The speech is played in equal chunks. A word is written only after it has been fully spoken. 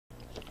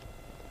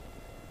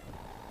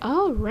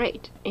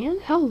Alright,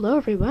 and hello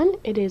everyone,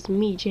 it is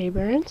me, Jay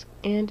Burns,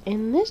 and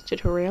in this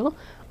tutorial,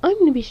 I'm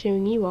going to be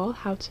showing you all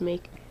how to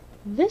make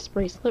this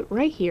bracelet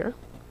right here.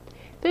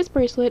 This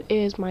bracelet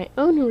is my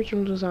own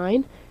original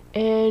design,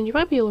 and you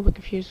might be a little bit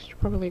confused. You're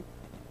probably like,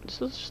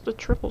 this is just a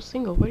triple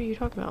single, what are you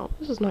talking about?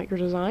 This is not your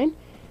design.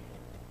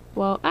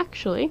 Well,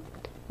 actually,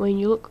 when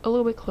you look a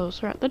little bit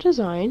closer at the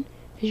design,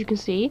 as you can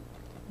see,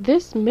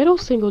 this middle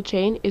single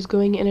chain is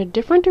going in a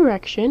different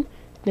direction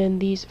than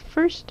these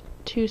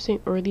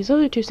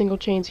other two single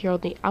chains here on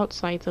the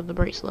outsides of the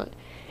bracelet.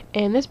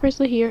 And this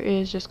bracelet here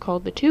is just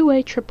called the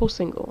two-way triple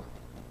single.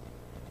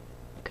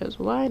 Because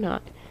why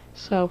not?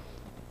 So,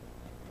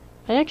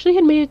 I actually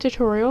had made a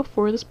tutorial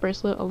for this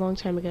bracelet a long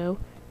time ago.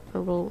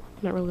 Or, well,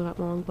 not really that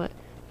long, but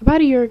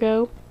about a year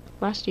ago,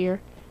 last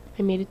year,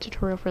 I made a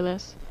tutorial for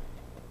this.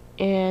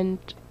 And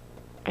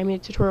I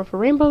made a tutorial for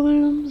rainbow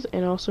looms,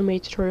 and also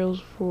made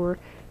tutorials for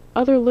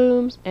other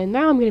looms, and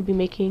now I'm going to be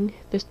making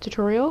this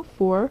tutorial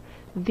for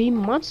the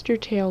monster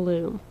tail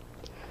loom.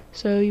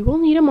 So you will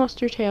need a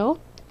monster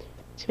tail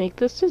to make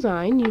this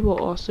design. You will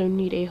also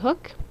need a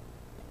hook.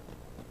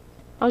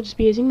 I'll just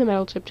be using the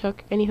metal tipped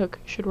hook. Any hook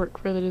should work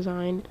for the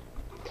design.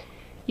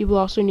 You will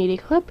also need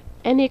a clip.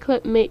 Any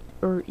clip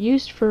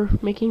used for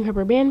making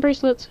rubber band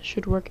bracelets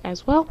should work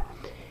as well.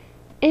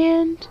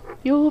 And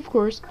you'll of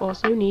course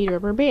also need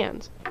rubber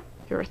bands.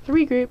 There are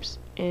 3 groups,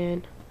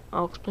 and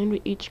I'll explain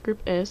what each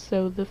group is.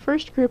 So the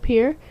first group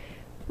here,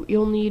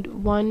 you'll need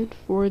one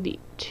for the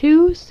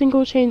 2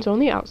 single chains on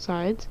the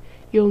outsides.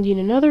 You'll need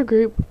another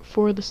group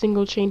for the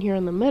single chain here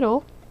in the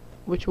middle,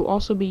 which will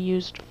also be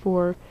used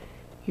for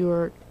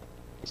your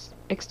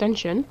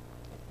extension.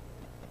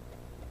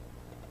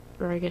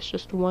 Or I guess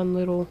just one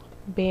little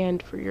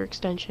band for your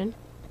extension.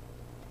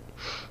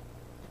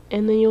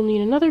 And then you'll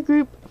need another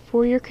group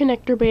for your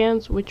connector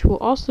bands, which will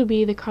also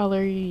be the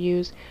color you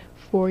use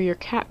for your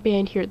cap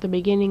band here at the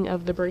beginning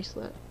of the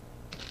bracelet.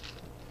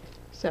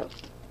 So,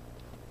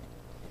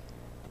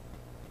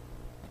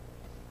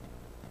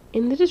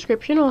 in the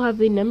description I'll have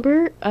the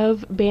number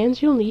of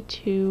bands you'll need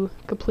to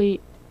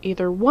complete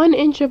either 1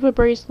 inch of a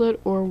bracelet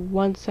or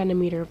 1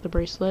 centimeter of the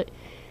bracelet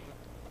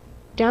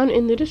down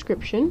in the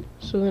description.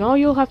 So then all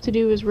you'll have to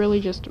do is really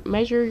just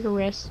measure your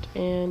wrist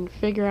and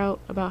figure out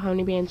about how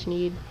many bands you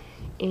need.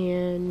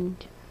 And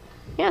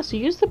yeah, so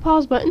use the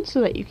pause button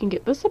so that you can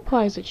get the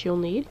supplies that you'll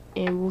need,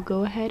 and we'll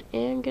go ahead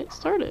and get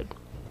started.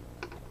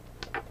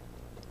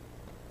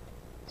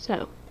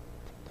 So,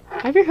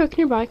 have your hook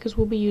nearby because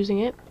we'll be using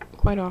it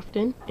quite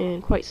often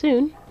and quite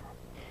soon.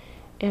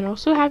 And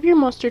also have your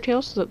monster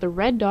tail so that the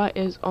red dot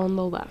is on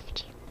the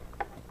left.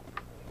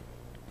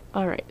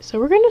 Alright, so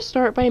we're going to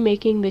start by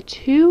making the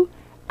 2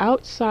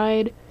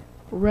 outside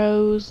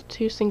rows,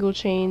 2 single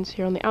chains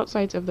here on the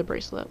outsides of the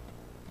bracelet.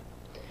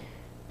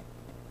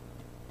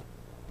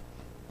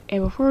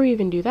 And before we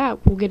even do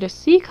that, we'll get a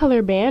C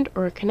color band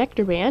or a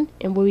connector band,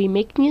 and we'll be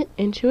making it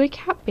into a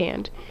cap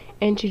band.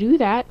 And to do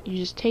that, you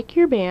just take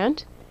your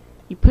band,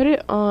 you put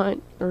it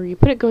on, or you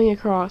put it going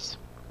across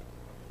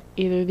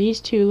either these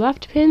 2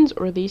 left pins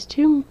or these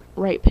 2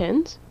 right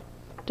pins.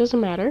 Doesn't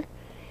matter.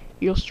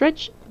 You'll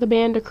stretch the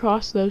band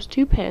across those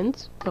 2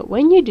 pins, but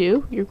when you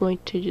do, you're going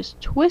to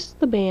just twist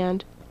the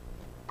band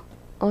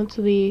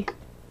onto the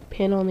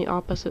pin on the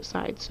opposite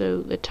side.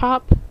 So the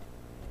top,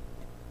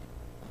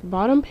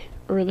 bottom,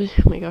 or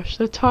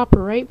the top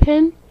right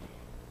pin,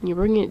 and you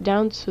bring it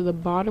down to the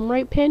bottom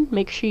right pin.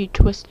 Make sure you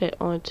twist it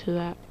onto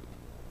that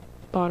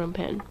bottom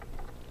pin.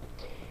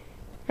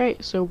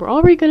 Alright, so we're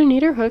already going to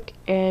need our hook,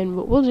 and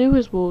what we'll do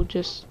is we'll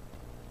just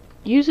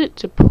use it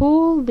to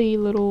pull the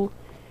little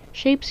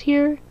shapes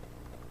here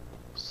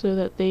so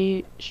that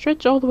they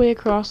stretch all the way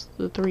across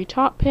the 3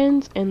 top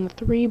pins and the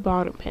 3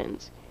 bottom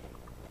pins.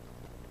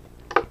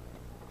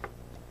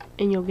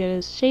 And you'll get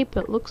a shape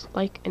that looks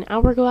like an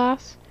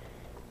hourglass,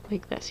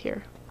 like this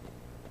here.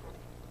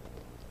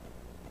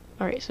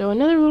 Alright, so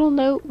another little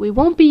note, we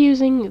won't be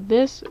using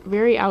this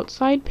very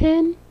outside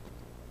pin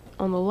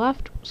on the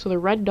left, so the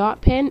red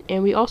dot pin,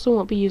 and we also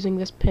won't be using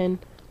this pin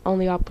on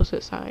the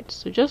opposite side.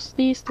 So just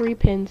these 3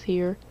 pins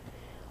here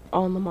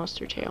on the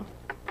monster tail.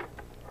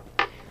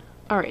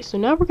 Alright, so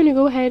now we're going to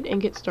go ahead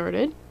and get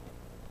started.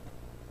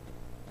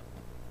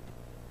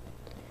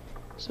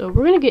 So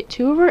we're going to get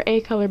 2 of our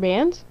A color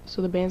bands,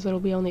 so the bands that will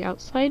be on the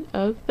outside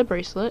of the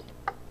bracelet.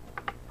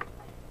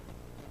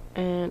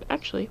 And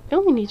actually, we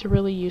only need to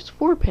really use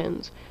 4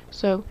 pins.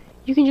 So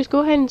you can just go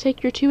ahead and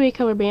take your 2 A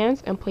color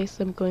bands and place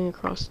them going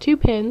across 2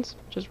 pins,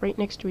 just right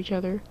next to each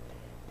other,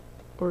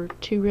 or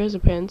 2 rows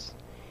of pins.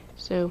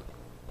 So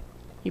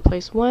you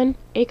place 1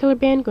 A color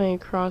band going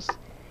across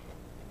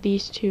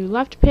these 2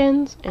 left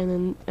pins, and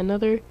then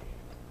another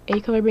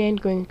A color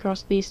band going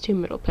across these 2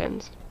 middle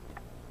pins.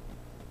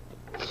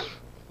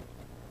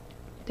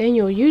 Then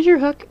you'll use your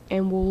hook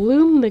and we'll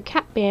loom the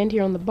cap band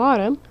here on the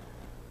bottom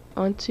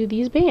onto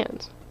these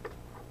bands.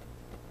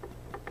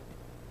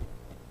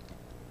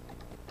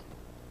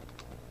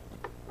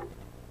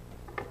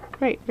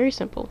 Right, very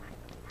simple.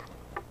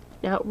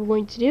 Now what we're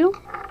going to do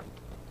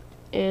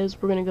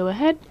is we're going to go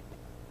ahead,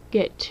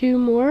 get 2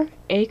 more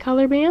A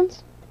color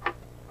bands,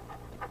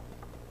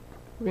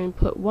 We're going to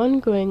put one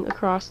going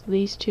across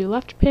these two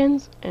left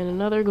pins and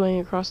another going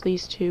across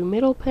these two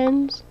middle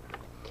pins.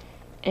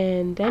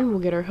 And then we'll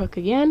get our hook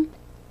again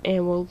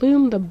and we'll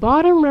loom the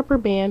bottom rubber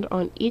band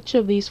on each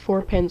of these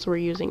 4 pins we're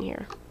using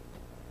here.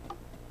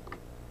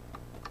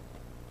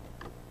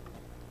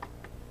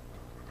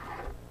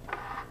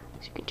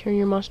 So you can turn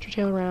your monster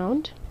tail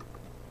around.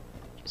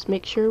 Just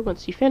make sure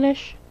once you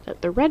finish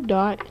that the red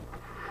dot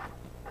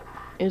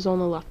is on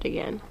the left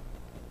again.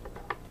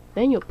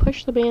 Then you'll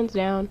push the bands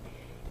down,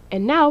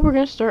 and now we're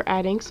going to start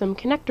adding some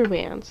connector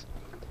bands.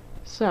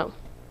 So,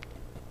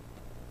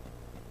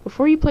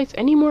 before you place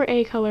any more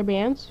A color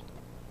bands,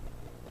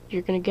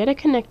 you're going to get a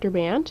connector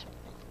band,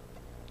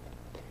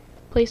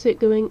 place it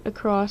going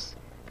across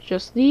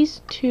just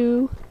these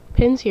 2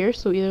 pins here,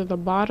 so either the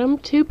bottom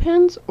 2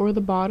 pins or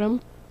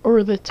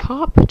the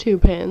top 2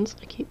 pins.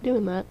 I keep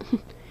doing that.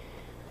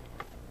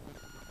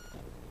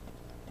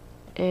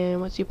 And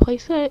once you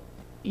place it,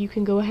 you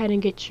can go ahead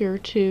and get your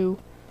 2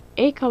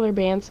 A color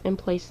bands and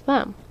place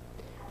them.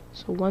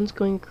 So one's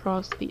going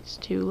across these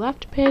 2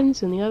 left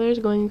pins and the other is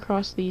going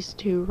across these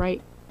 2 right,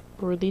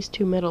 or these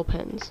 2 middle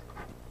pins.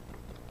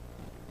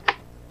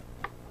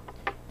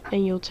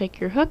 And you'll take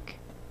your hook,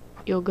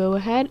 you'll go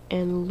ahead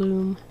and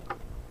loom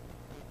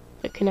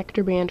the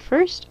connector band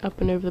first up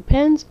and over the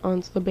pins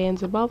onto the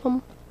bands above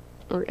them,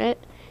 or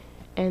it,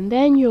 and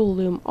then you'll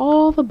loom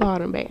all the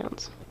bottom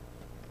bands,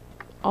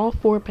 all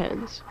 4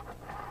 pins.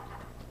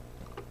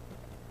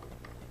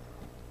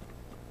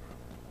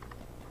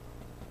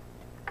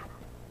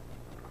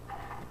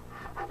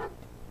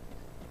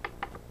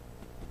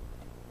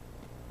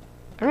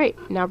 Alright,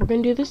 now we're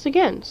going to do this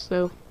again.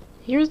 So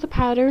here's the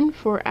pattern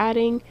for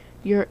adding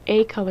your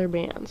A color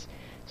bands.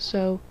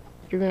 So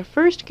you're going to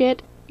first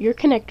get your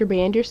connector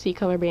band, your C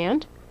color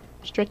band,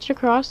 stretch it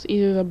across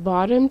either the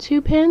bottom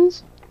 2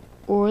 pins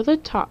or the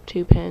top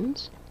 2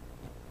 pins.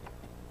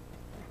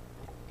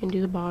 You can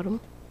do the bottom.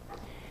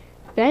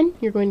 Then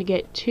you're going to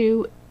get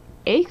 2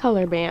 A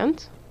color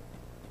bands.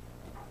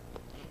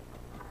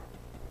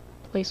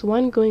 Place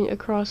one going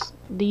across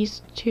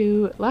these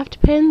 2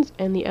 left pins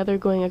and the other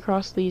going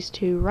across these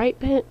 2 right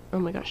pins. Oh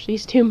my gosh,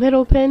 these 2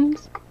 middle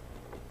pins.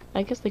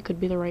 I guess they could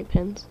be the right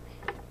pins.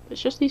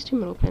 It's just these 2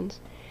 middle pins.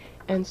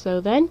 And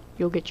so then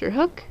you'll get your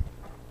hook.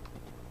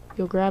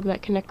 You'll grab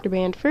that connector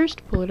band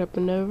first, pull it up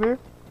and over.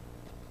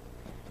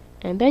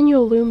 And then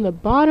you'll loom the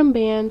bottom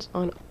bands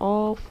on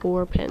all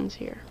 4 pins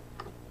here.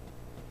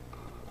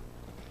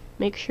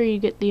 Make sure you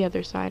get the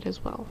other side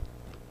as well.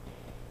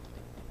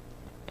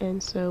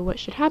 And so what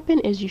should happen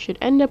is you should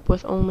end up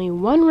with only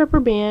 1 rubber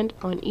band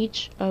on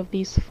each of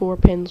these 4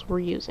 pins we're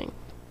using.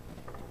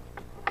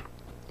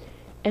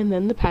 And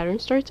then the pattern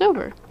starts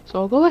over. So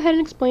I'll go ahead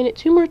and explain it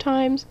 2 more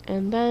times,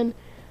 and then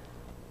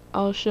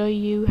I'll show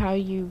you how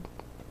you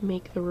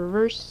make the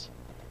reverse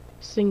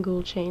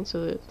single chain.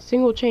 So the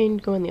single chain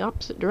go in the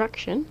opposite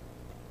direction.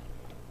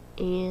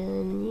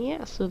 And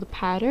yeah, so the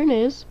pattern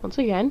is, once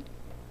again,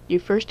 you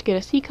first get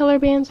a C color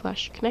band /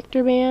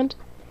 connector band,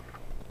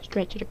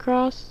 stretch it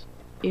across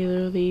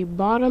either the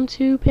bottom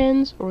 2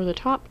 pins or the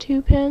top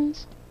 2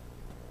 pins.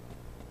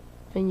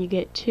 Then you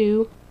get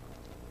 2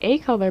 A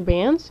color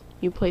bands.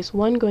 You place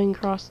one going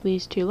across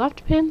these 2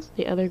 left pins,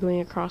 the other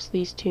going across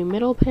these 2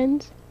 middle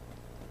pins.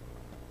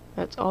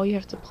 That's all you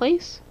have to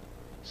place.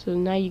 So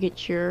now you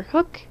get your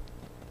hook.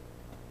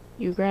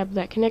 You grab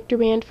that connector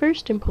band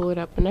first and pull it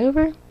up and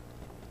over.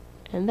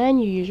 And then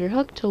you use your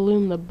hook to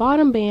loom the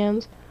bottom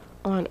bands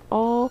on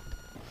all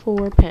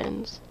 4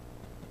 pins.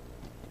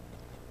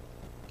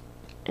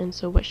 And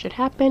so what should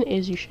happen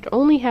is you should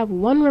only have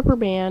 1 rubber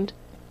band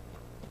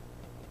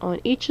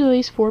on each of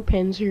these 4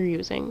 pins you're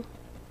using.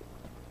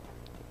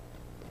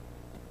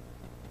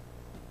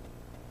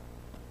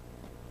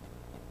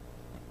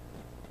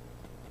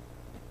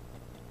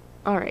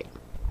 Alright,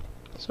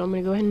 so I'm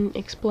going to go ahead and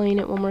explain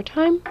it one more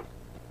time.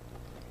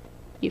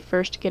 You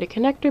first get a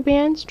connector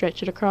band,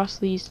 stretch it across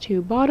these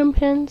 2 bottom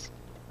pins,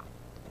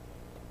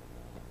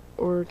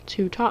 or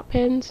 2 top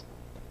pins.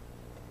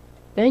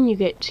 Then you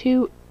get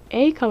 2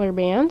 A color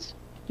bands.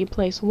 You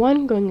place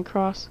one going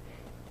across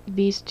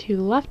these 2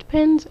 left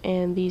pins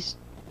and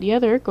the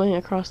other going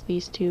across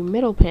these 2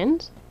 middle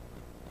pins.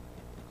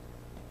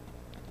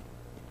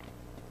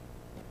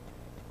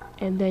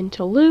 And then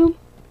to loom,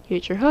 you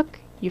get your hook.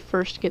 You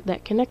first get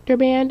that connector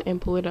band and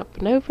pull it up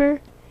and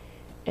over.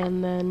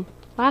 And then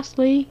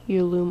lastly,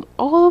 you loom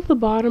all of the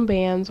bottom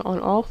bands on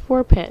all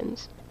 4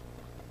 pins.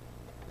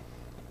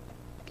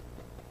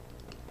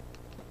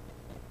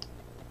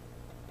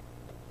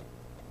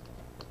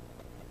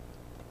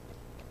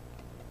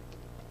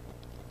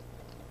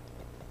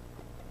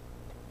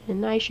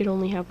 And now you should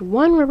only have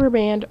 1 rubber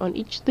band on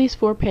each of these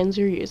 4 pins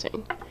you're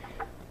using.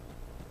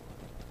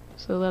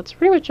 So that's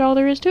pretty much all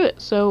there is to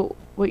it. So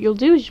what you'll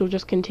do is you'll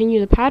just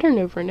continue the pattern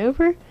over and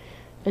over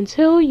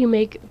until you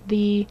make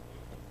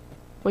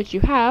what you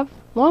have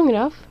long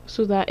enough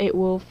so that it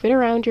will fit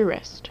around your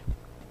wrist.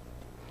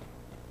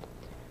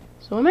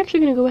 So I'm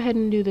actually going to go ahead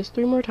and do this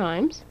 3 more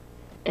times,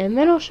 and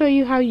then I'll show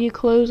you how you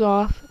close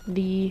off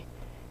the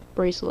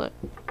bracelet.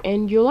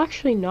 And you'll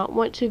actually not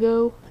want to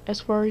go as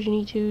far as you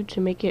need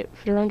to make it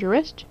fit around your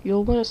wrist.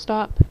 You'll want to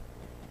stop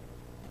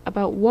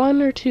about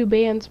 1 or 2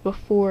 bands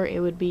before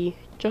it would be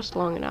just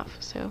long enough.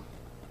 So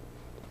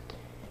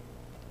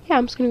yeah,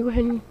 I'm just gonna go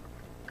ahead and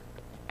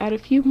add a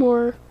few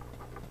more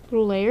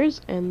little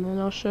layers, and then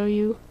I'll show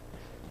you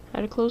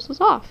how to close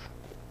this off.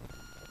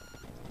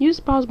 Use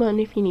the pause button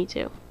if you need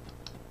to.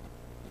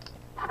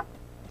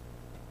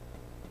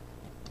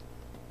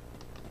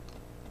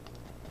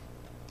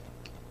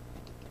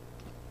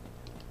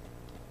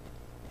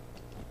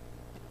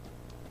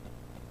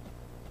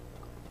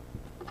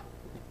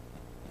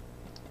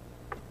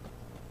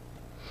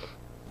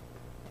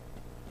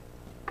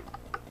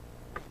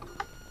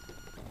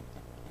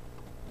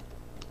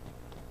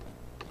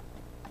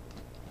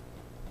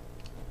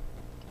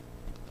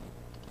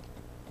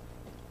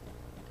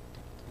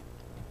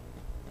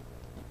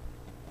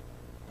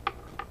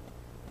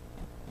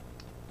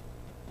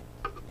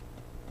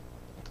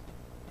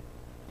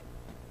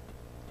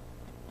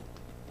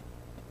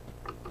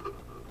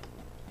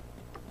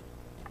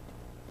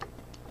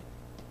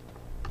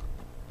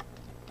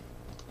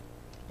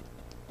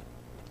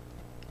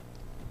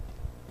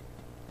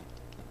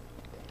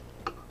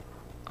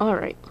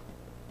 Alright,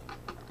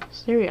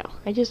 so there we go.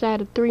 I just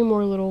added 3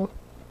 more little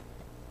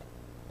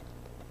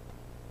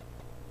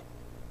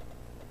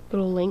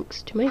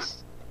links to my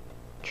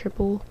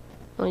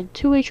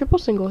two-way triple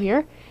single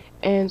here.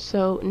 And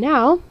so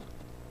now,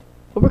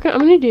 what I'm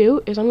going to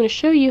do is I'm going to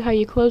show you how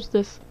you close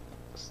this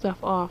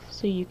stuff off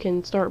so you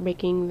can start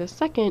making the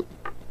second,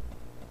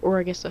 or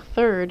I guess a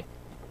third,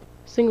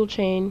 single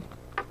chain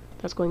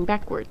that's going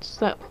backwards.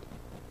 So,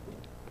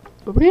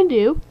 what we're going to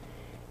do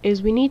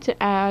is we need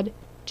to add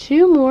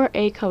 2 more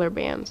A color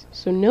bands.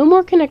 So no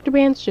more connector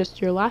bands,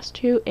 just your last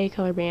 2 A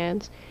color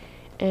bands.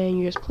 And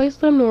you just place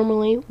them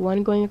normally,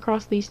 one going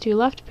across these 2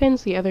 left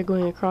pins, the other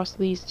going across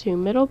these 2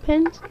 middle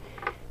pins.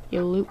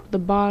 You'll loop the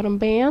bottom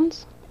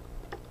bands.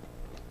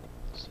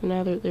 So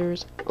now that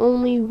there's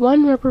only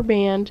 1 rubber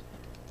band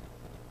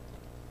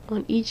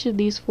on each of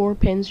these 4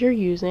 pins you're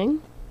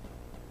using.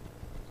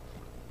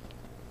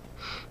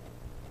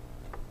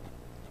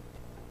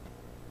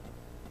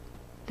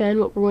 Then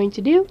what we're going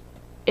to do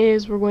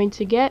is we're going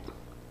to get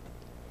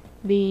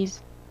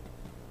these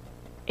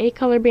A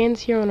color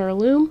bands here on our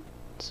loom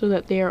so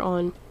that they are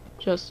on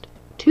just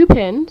 2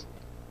 pins.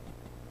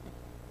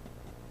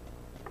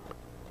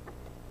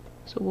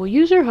 So we'll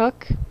use our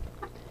hook,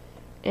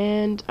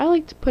 and I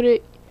like to put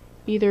it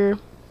either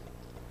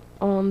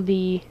on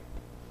the,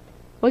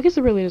 well, I guess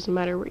it really doesn't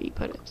matter where you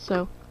put it.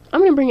 So I'm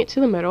going to bring it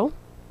to the middle.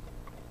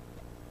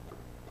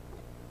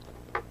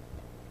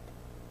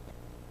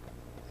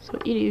 So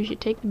what you do is you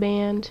take the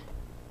band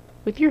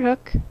with your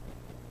hook,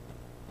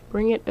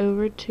 bring it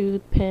over to the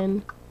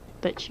pin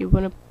that you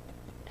want to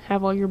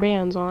have all your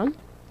bands on,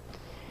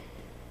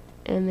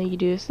 and then you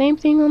do the same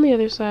thing on the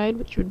other side,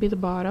 which would be the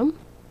bottom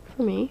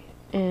for me,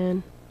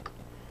 and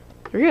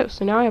there we go.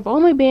 So now I have all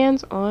my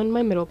bands on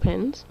my middle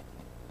pins.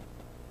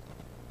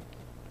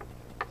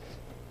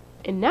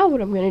 And now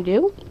what I'm going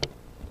to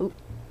do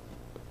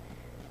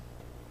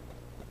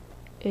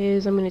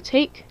is I'm going to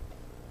take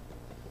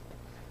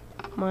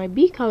my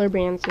B color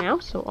bands now,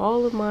 so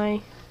all of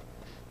my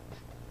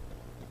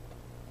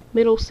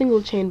middle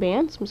single chain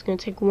bands. I'm just going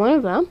to take one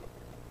of them,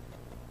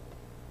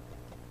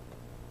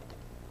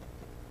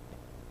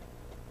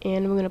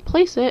 and I'm going to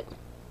place it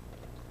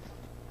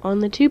on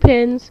the 2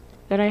 pins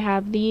that I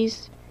have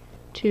these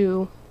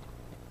 2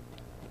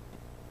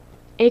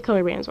 A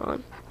color bands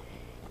on.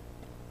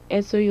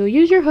 And so you'll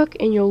use your hook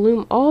and you'll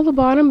loom all the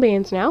bottom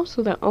bands now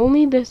so that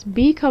only this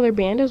B color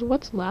band is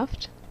what's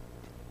left.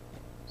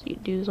 So you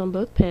do this on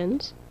both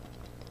pins.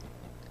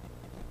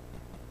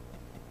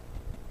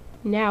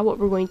 Now what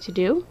we're going to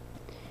do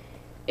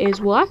is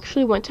we'll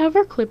actually want to have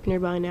our clip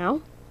nearby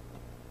now,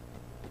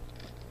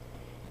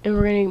 and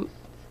we're going to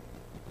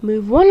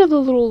move one of the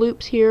little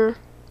loops here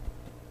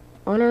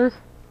on our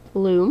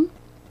loom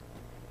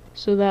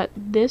so that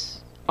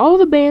all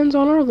the bands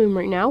on our loom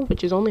right now,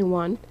 which is only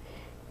 1,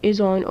 is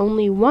on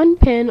only 1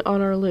 pin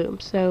on our loom.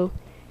 So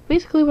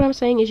basically what I'm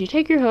saying is you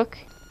take your hook,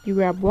 you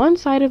grab one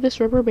side of this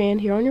rubber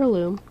band here on your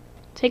loom,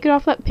 take it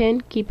off that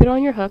pin, keep it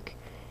on your hook,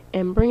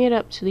 and bring it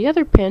up to the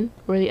other pin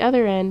where the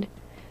other end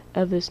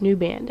of this new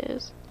band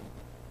is.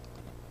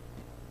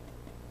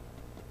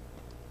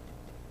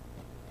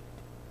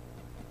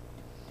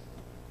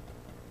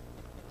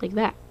 Like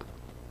that.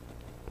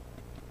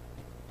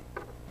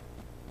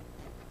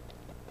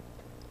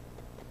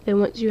 Then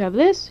once you have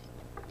this,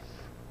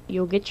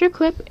 you'll get your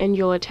clip and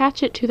you'll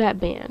attach it to that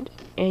band.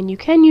 And you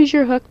can use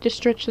your hook to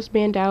stretch this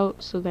band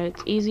out so that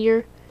it's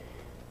easier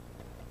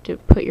to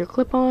put your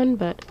clip on,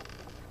 but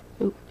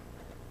I'm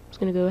just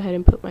going to go ahead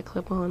and put my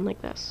clip on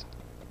like this.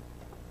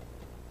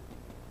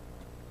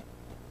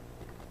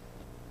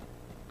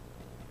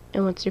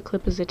 And once your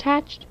clip is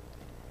attached,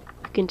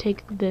 you can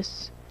take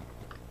this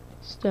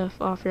stuff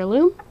off your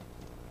loom.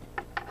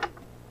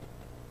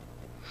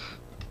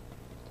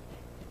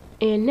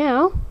 And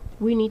now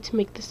we need to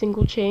make the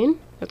single chain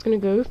that's going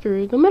to go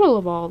through the middle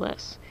of all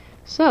this.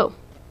 So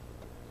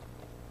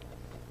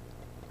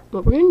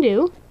what we're going to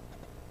do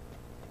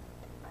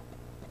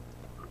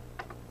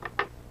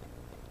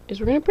is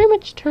we're going to pretty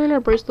much turn our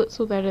bracelet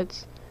so that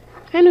it's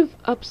kind of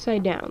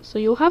upside down. So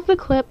you'll have the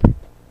clip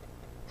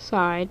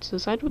side, so the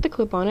side with the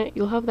clip on it,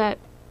 you'll have that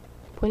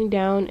pointing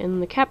down,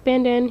 and the cap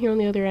band end here on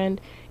the other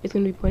end is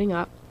going to be pointing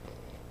up.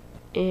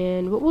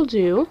 And what we'll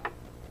do,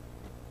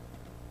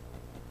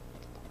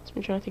 so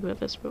I'm trying to think about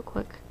this real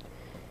quick.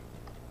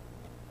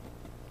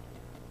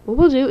 What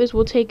we'll do is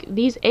we'll take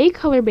these A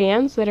color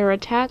bands that are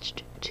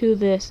attached to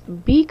this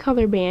B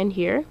color band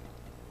here,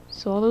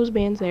 so all those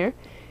bands there,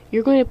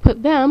 you're going to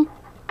put them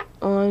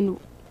on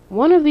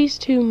one of these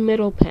two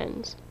middle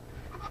pins.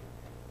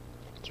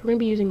 So we're going to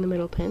be using the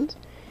middle pins.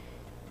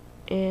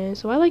 And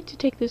so I like to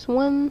take this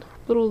one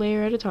little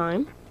layer at a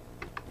time.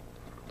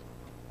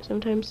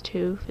 Sometimes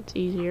two if it's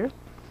easier.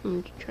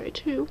 I'm going to try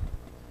two.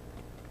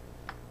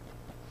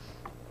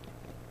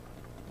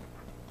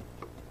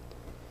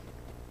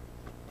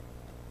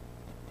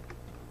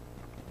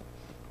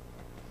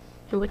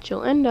 And what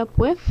you'll end up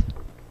with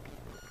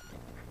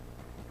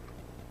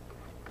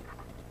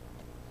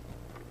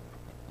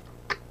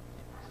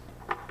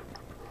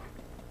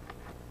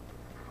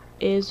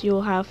is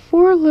you'll have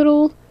four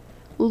little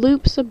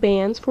loops of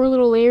bands, four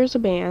little layers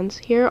of bands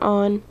here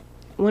on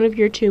one of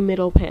your two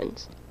middle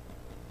pins.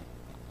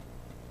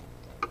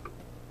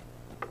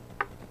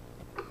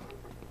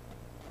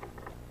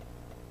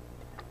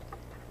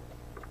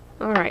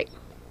 Alright,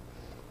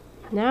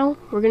 now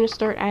we're going to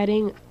start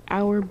adding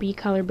our B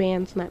color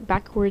bands in that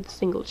backwards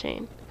single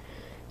chain.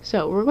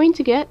 So we're going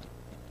to get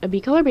a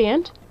B color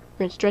band, we're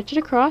going to stretch it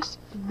across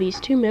these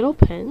two middle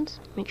pins,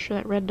 make sure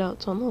that red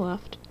dot's on the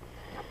left,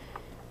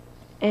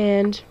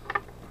 and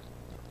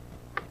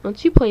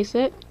once you place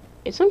it,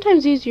 it's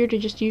sometimes easier to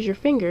just use your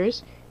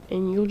fingers,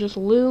 and you'll just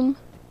loom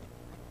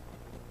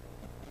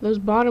those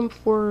bottom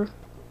four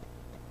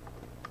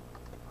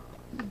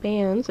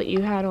bands that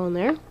you had on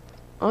there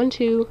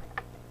onto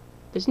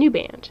this new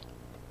band.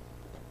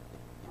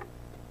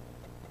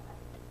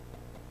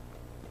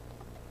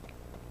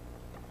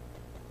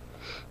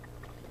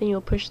 Then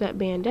you'll push that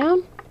band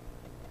down,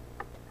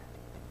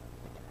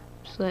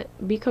 so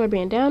that B color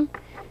band down.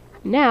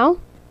 Now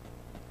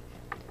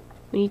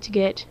we need to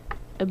get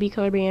a B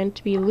color band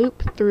to be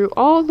looped through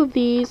all of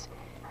these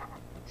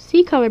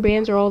C color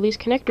bands, or all these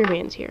connector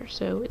bands here.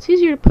 So it's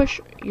easier to push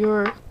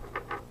your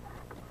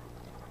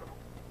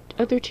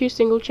other two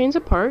single chains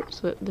apart,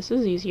 so that this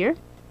is easier.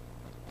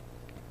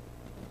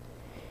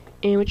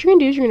 And what you're going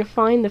to do is you're going to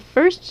find the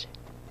first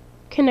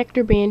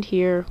connector band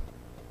here.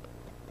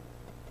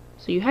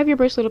 So you have your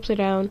bracelet upside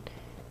down,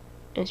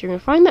 and so you're going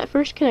to find that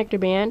first connector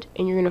band,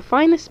 and you're going to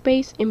find the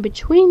space in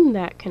between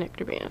that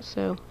connector band.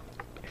 So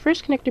your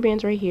first connector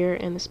band's right here,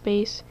 and the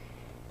space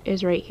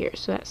is right here.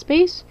 So that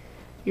space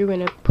you're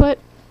going to put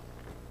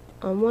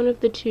on one of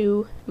the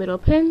two middle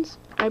pins.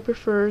 I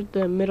prefer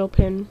the middle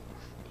pin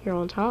here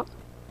on top.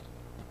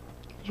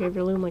 You have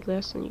your loom like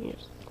this, and you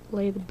just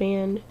lay the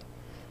band,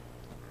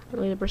 or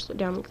lay the bracelet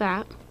down like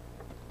that.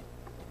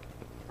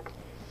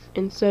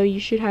 And so you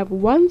should have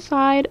one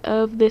side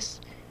of this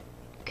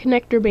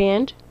connector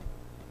band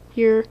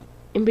here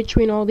in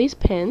between all these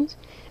pins,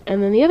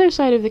 and then the other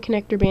side of the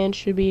connector band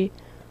should be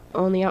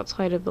on the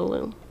outside of the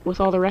loom with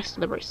all the rest of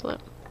the bracelet.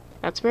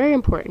 That's very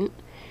important.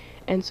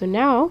 And so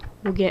now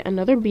we'll get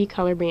another B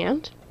color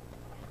band.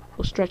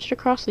 We'll stretch it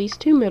across these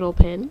two middle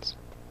pins.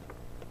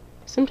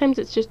 Sometimes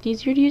it's just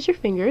easier to use your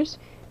fingers.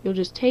 You'll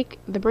just take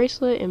the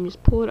bracelet and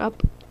just pull it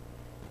up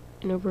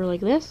and over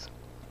like this.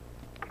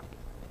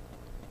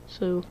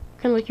 So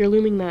kind of like you're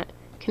looming that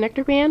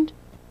connector band,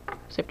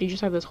 except you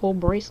just have this whole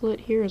bracelet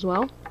here as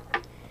well.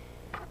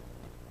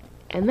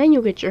 And then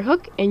you'll get your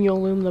hook and you'll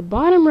loom the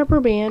bottom rubber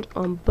band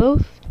on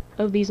both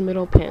of these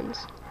middle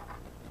pins.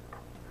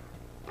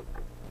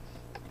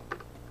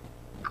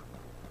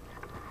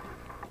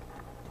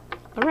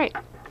 Alright,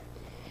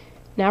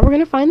 now we're going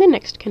to find the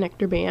next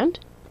connector band.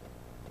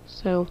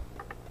 So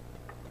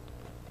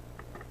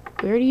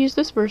we already used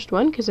this first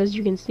one, because as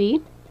you can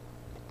see,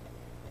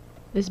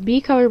 this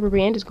B color rubber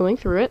band is going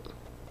through it.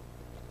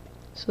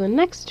 So the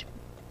next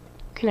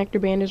connector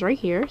band is right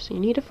here, so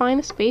you need to find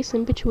the space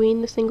in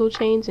between the single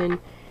chains and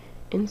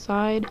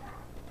inside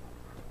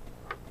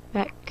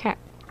that that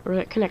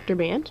connector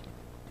band.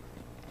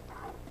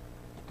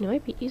 It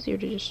might be easier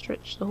to just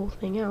stretch the whole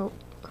thing out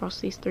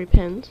across these three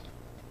pins.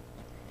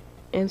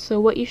 And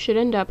so what you should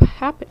end up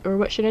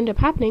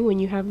happening when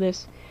you have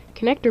this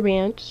connector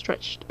band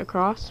stretched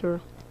across,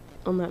 or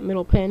on that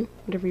middle pin,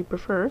 whatever you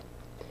prefer,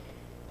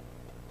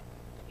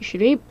 you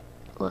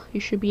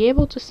should be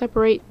able to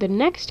separate the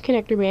next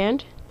connector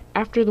band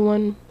after the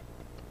one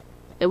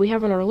that we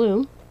have on our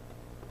loom.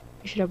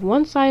 You should have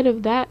one side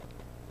of that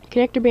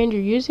connector band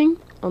you're using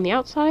on the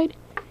outside,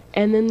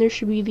 and then there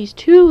should be these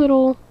two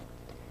little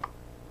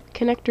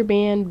connector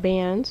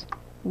bands,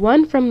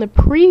 one from the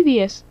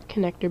previous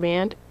connector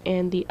band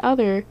and the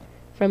other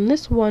from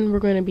this one we're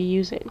going to be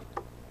using.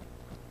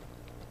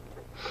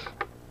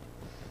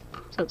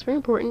 So it's very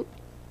important,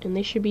 and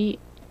they should be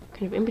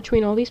kind of in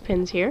between all these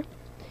pins here.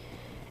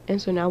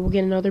 And so now we'll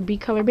get another B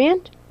color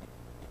band,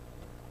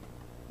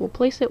 we'll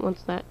place it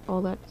once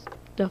all that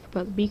stuff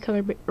about the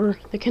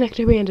the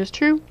connector band is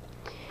true.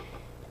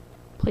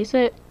 Place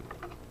it.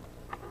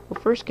 We'll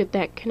first get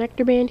that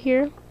connector band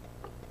here.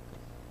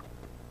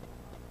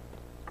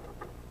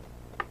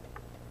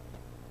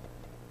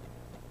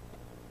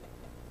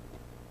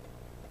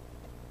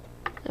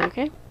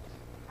 Okay.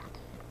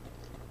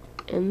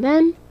 And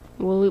then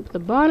we'll loop the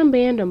bottom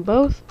band on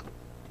both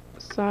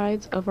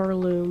sides of our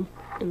loom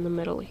in the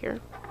middle here.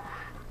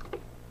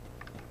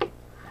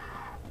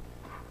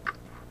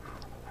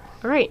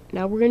 Alright,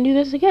 now we're going to do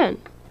this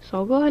again. So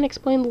I'll go ahead and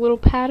explain the little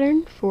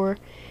pattern for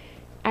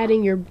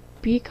adding your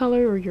B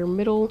color or your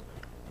middle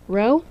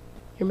row,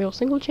 your middle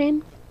single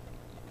chain.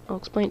 I'll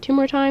explain it 2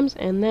 more times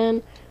and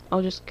then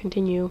I'll just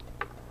continue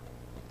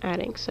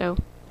adding. So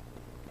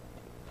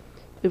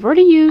we've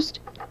already used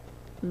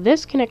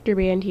this connector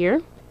band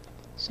here.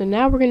 So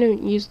now we're going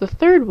to use the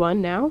third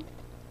one now.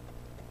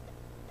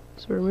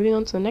 So we're moving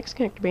on to the next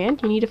connector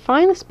band. You need to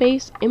find the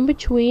space in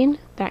between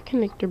that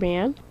connector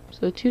band, so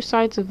the 2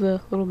 sides of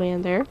the little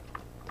band there,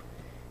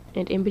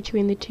 and in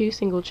between the 2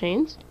 single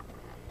chains.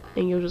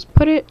 And you'll just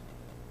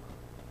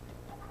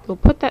you'll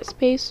put that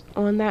space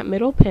on that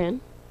middle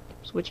pin,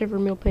 so whichever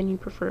middle pin you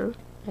prefer.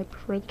 I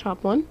prefer the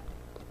top one.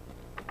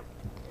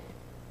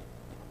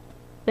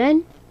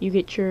 Then you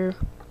get your,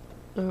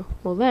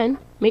 then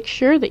make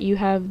sure that you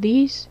have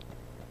these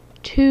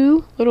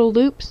 2 little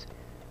loops,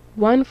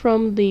 one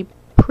from the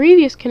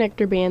previous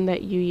connector band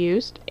that you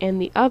used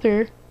and the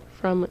other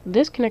from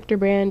this connector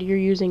band you're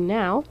using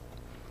now.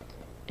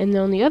 And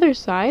then on the other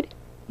side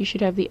you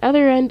should have the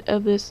other end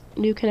of this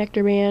new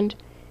connector band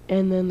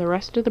and then the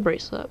rest of the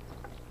bracelet.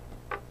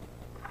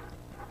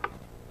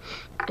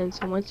 And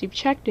so once you've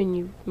checked and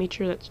you've made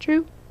sure that's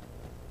true,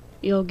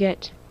 you'll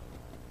get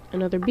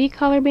another B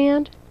color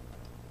band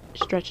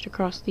stretched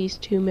across these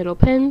 2 middle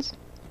pins.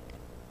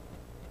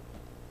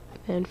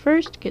 And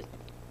first get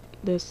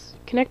this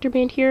connector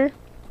band here,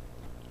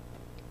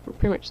 for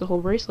pretty much the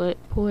whole bracelet,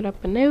 pull it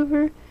up and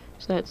over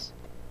so that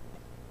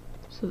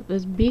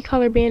this B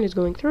color band is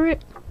going through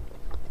it,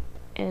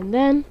 and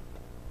then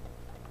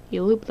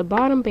you loop the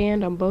bottom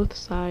band on both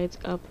sides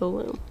of the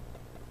loom.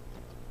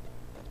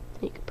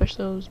 You can push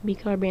those B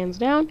color bands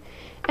down,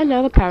 and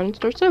now the pattern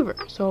starts over.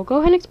 So I'll go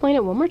ahead and explain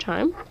it one more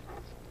time.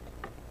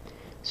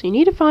 So you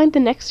need to find the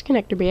next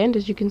connector band.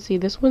 As you can see,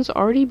 this one's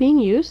already being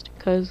used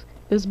because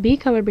this B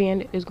color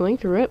band is going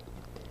through it.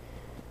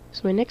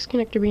 So my next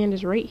connector band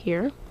is right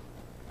here.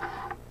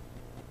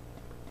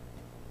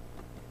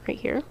 Right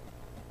here.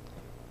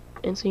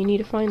 And so you need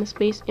to find the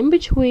space in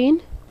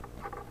between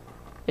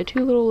the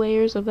 2 little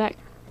layers of that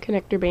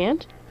connector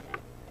band.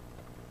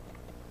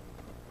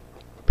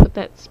 Put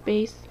that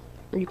space,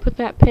 or you put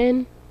that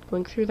pin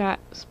going through that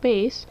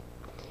space,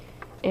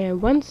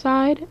 and one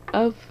side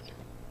of,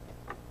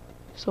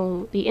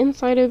 so the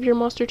inside of your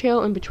monster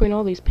tail, in between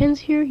all these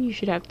pins here, you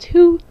should have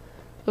 2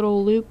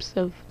 little loops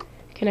of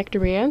connector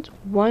bands,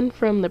 one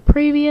from the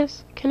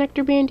previous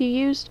connector band you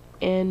used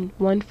and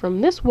one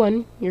from this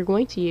one you're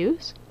going to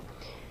use.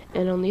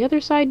 And on the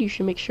other side you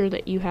should make sure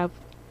that you have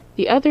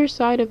the other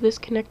side of this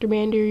connector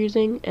band you're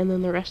using and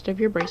then the rest of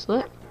your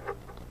bracelet.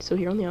 So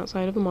here on the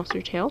outside of the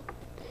monster tail.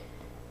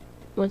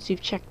 Once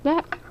you've checked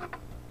that,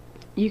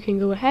 you can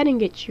go ahead and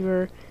get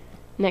your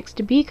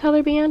next B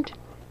color band,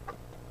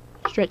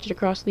 stretch it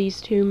across these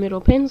 2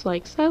 middle pins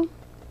like so.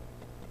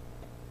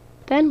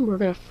 Then we're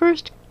gonna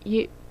first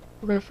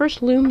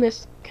loom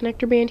this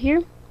connector band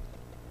here,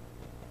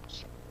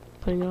 just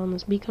putting it on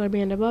this B color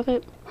band above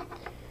it,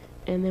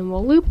 and then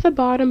we'll loop the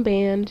bottom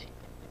band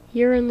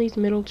here in these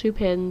middle 2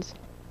 pins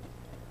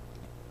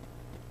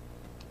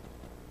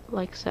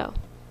like so.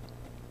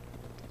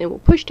 Then we'll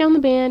push down the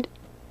band,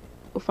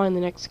 we'll find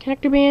the next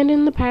connector band,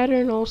 and the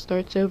pattern all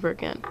starts over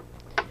again.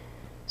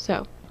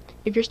 So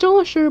if you're still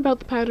unsure about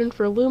the pattern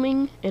for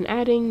looming and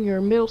adding your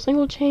middle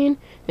single chain,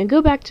 then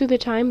go back to the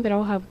time that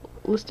I'll have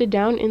listed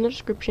down in the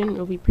description.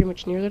 It'll be pretty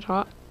much near the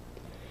top,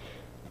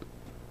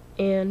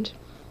 and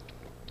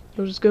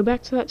you'll just go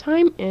back to that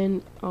time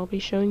and I'll be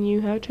showing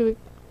you how to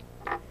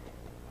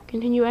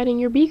continue adding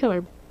your B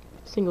color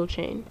single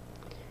chain.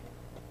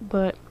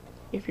 But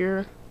if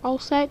you're all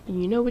set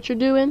and you know what you're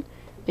doing,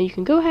 then you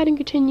can go ahead and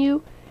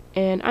continue,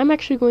 and I'm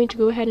actually going to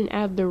go ahead and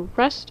add the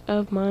rest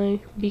of my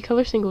B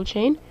color single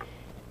chain.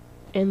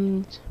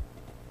 And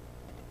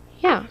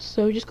yeah,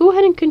 so just go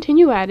ahead and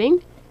continue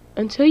adding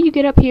until you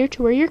get up here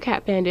to where your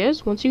cat band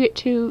is. Once you get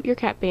to your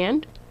cat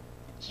band,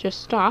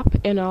 just stop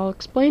and I'll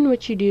explain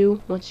what you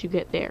do once you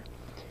get there.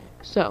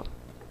 So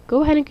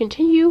go ahead and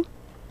continue.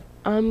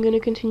 I'm going to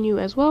continue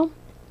as well.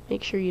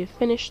 Make sure you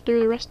finish through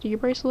the rest of your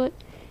bracelet,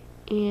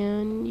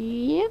 and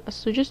yeah,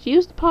 so just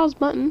use the pause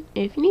button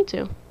if you need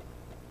to.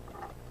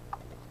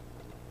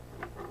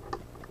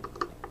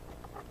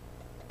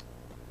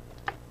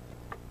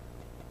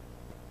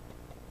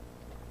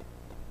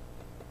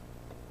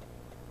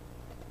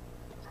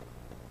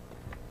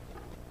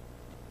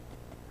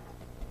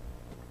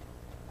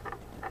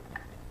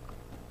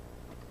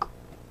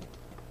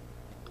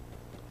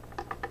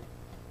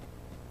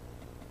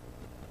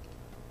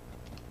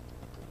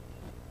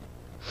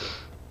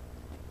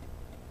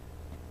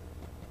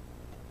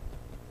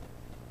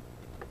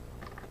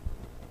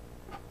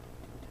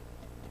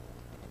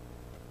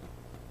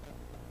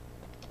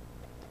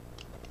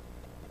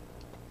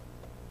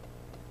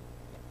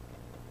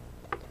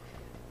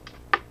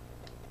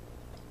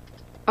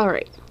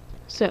 Alright,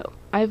 so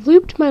I've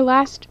looped my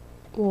last,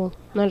 well,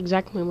 not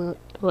exactly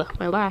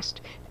my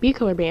last B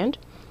color band,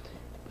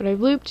 but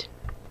I've looped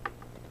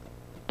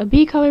a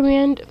B color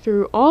band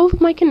through all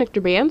of my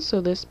connector bands. So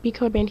this B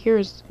color band here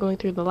is going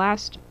through the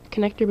last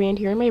connector band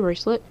here in my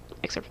bracelet,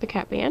 except for the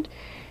cap band.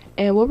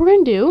 And what we're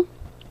going to do,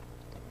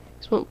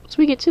 is once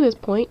we get to this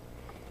point,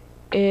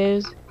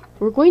 is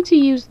we're going to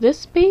use this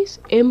space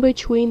in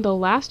between the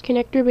last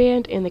connector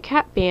band and the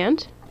cap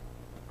band.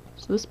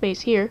 So this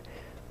space here,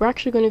 we're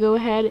actually going to go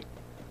ahead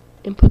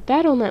and put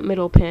that on that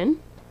middle pin.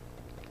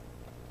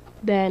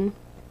 Then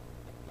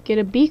get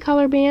a B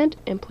color band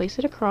and place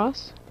it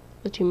across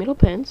the two middle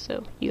pins.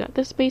 So you got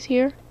this space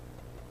here,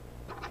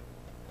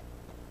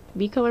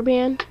 B color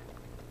band,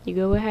 you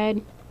go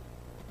ahead,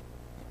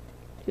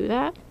 do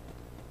that.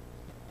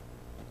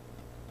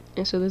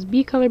 And so this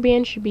B color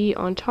band should be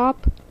on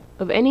top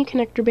of any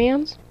connector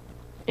bands,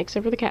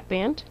 except for the cap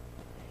band.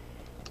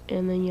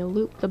 And then you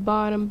loop the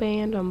bottom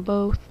band on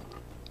both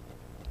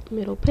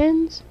middle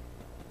pins.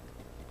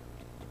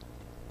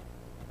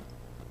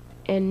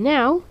 And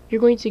now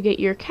you're going to get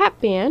your cap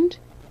band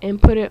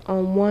and put it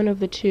on one of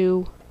the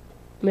two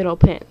middle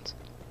pins.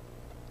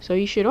 So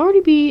you should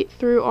already be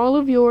through all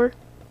of your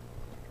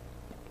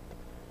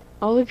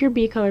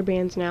B color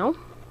bands now.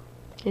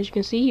 As you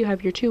can see, you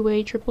have your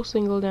two-way triple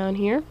single down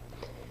here.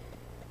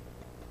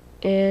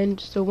 And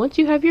so once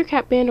you have your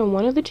cap band on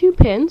one of the two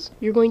pins,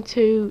 you're going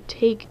to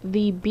take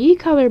the B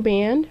color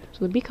band, so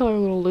the B color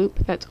little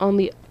loop that's on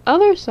the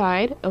other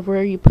side of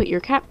where you put your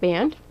cap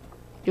band.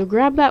 You'll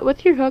grab that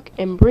with your hook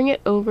and bring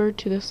it over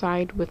to the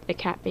side with the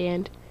cap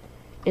band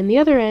in the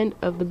other end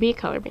of the B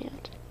color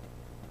band.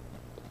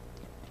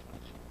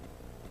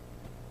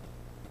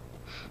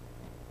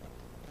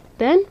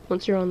 Then,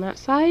 once you're on that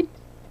side,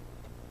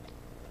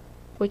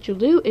 what you'll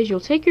do is you'll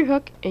take your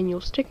hook and you'll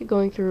stick it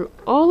going through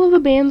all of the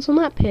bands on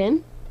that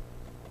pin,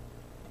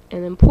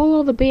 and then pull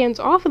all the bands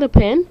off of the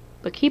pin,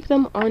 but keep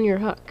them on your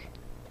hook.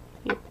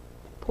 You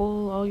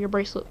pull all your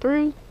bracelet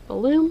through the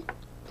loom,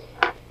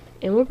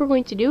 and what we're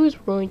going to do is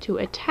we're going to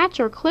attach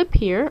our clip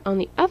here on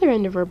the other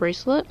end of our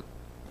bracelet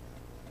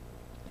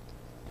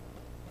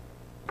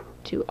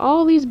to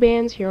all these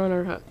bands here on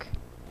our hook.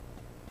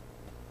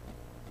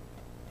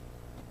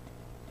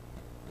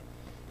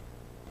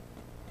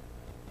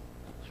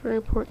 Very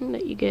important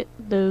that you get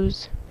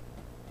those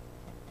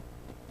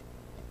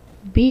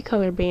B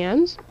color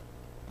bands.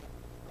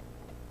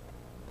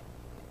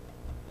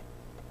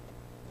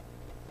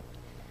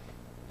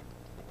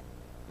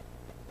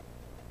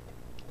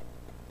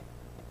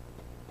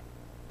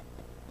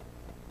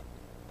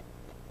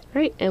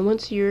 Right, and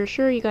once you're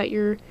sure you got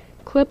your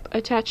clip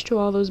attached to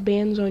all those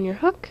bands on your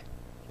hook,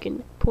 you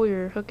can pull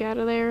your hook out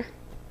of there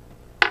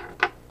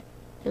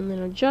and then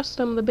adjust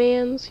some of the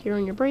bands here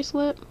on your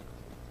bracelet.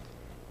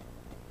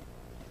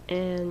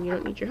 And you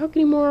don't need your hook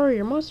anymore, or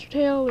your monster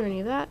tail, or any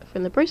of that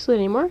from the bracelet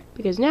anymore,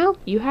 because now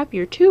you have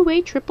your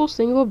two-way triple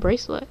single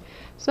bracelet.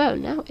 So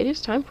now it is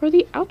time for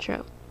the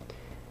outro.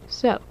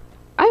 So,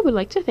 I would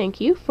like to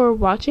thank you for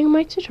watching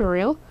my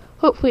tutorial.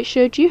 Hopefully it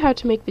showed you how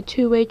to make the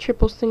two-way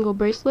triple single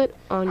bracelet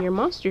on your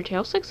monster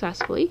tail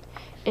successfully,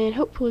 and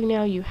hopefully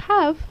now you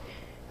have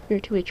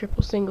your two-way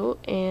triple single,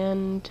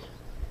 and,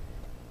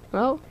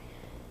 well,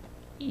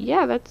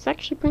 yeah, that's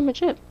actually pretty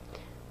much it.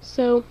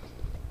 So,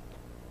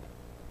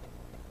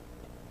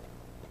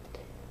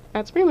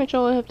 that's pretty much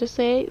all I have to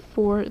say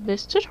for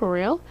this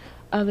tutorial,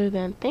 other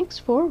than thanks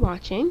for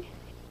watching,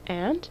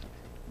 and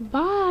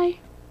bye!